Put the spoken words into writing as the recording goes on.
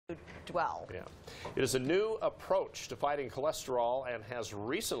dwell. Yeah. It is a new approach to fighting cholesterol and has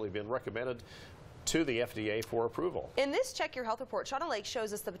recently been recommended to the FDA for approval. In this Check Your Health report, Shauna Lake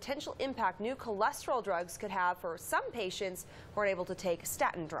shows us the potential impact new cholesterol drugs could have for some patients who aren't able to take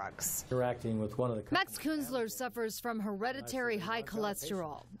statin drugs. Interacting with one of the Max Kunzler suffers from hereditary high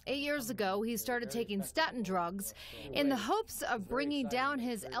cholesterol. 8 years ago, he started taking statin drugs in the hopes of bringing down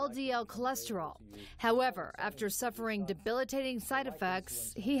his LDL cholesterol. However, after suffering debilitating side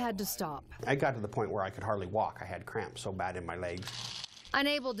effects, he had to stop. I got to the point where I could hardly walk. I had cramps so bad in my legs.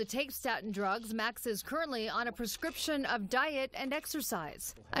 Unable to take statin drugs, Max is currently on a prescription of diet and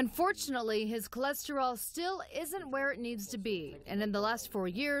exercise. Unfortunately, his cholesterol still isn't where it needs to be, and in the last 4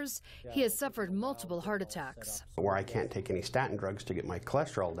 years, he has suffered multiple heart attacks. Where I can't take any statin drugs to get my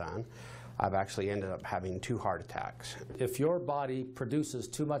cholesterol down, I've actually ended up having 2 heart attacks. If your body produces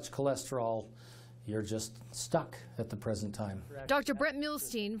too much cholesterol, you're just stuck at the present time. Dr. Brent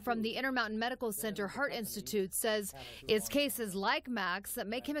Muhlestein from the Intermountain Medical Center Heart Institute says it's cases like Max that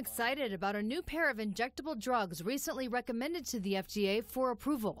make him excited about a new pair of injectable drugs recently recommended to the FDA for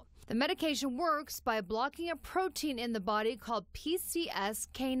approval. The medication works by blocking a protein in the body called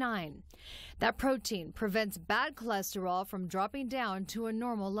PCSK9. That protein prevents bad cholesterol from dropping down to a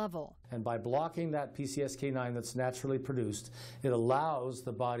normal level. And by blocking that PCSK9 that's naturally produced, it allows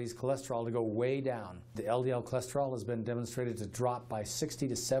the body's cholesterol to go way down. The LDL cholesterol has been demonstrated to drop by 60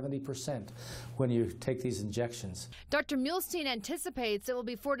 to 70% when you take these injections. Dr. Muhlestein anticipates it will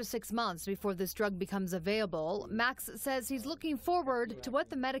be 4 to 6 months before this drug becomes available. Max says he's looking forward to what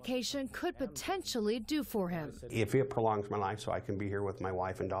the medication could potentially do for him. If it prolongs my life so I can be here with my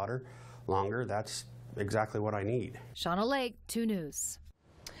wife and daughter longer, that's exactly what I need. Shauna Lake, 2 News.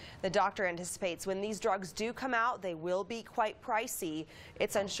 The doctor anticipates when these drugs do come out, they will be quite pricey.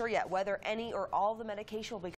 It's unsure yet whether any or all of the medication will be